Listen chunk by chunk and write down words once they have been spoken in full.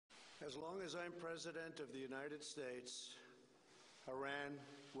As long as I'm President of the United States, Iran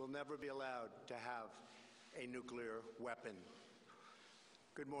will never be allowed to have a nuclear weapon.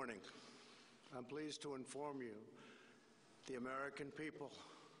 Good morning. I'm pleased to inform you the American people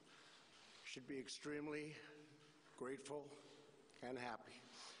should be extremely grateful and happy.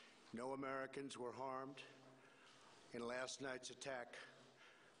 No Americans were harmed in last night's attack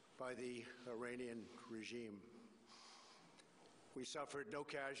by the Iranian regime. We suffered no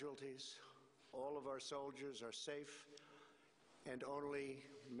casualties. All of our soldiers are safe, and only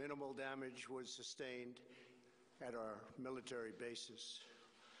minimal damage was sustained at our military bases.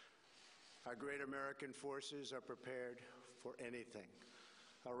 Our great American forces are prepared for anything.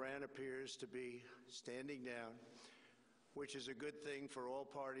 Iran appears to be standing down, which is a good thing for all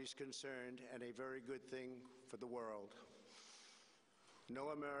parties concerned and a very good thing for the world. No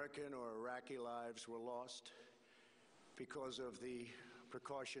American or Iraqi lives were lost because of the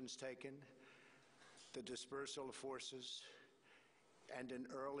precautions taken, the dispersal of forces, and an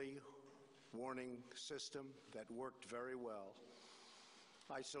early warning system that worked very well.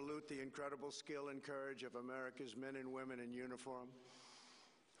 I salute the incredible skill and courage of America's men and women in uniform.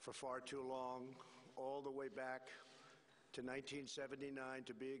 For far too long, all the way back to 1979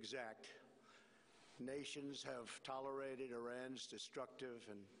 to be exact, nations have tolerated Iran's destructive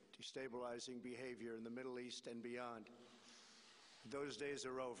and destabilizing behavior in the Middle East and beyond. Those days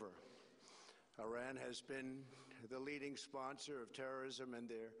are over. Iran has been the leading sponsor of terrorism, and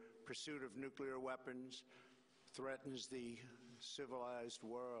their pursuit of nuclear weapons threatens the civilized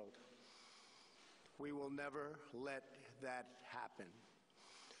world. We will never let that happen.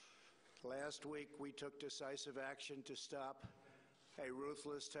 Last week, we took decisive action to stop a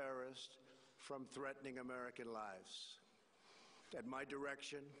ruthless terrorist from threatening American lives. At my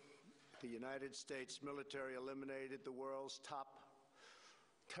direction, the United States military eliminated the world's top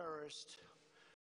terrorist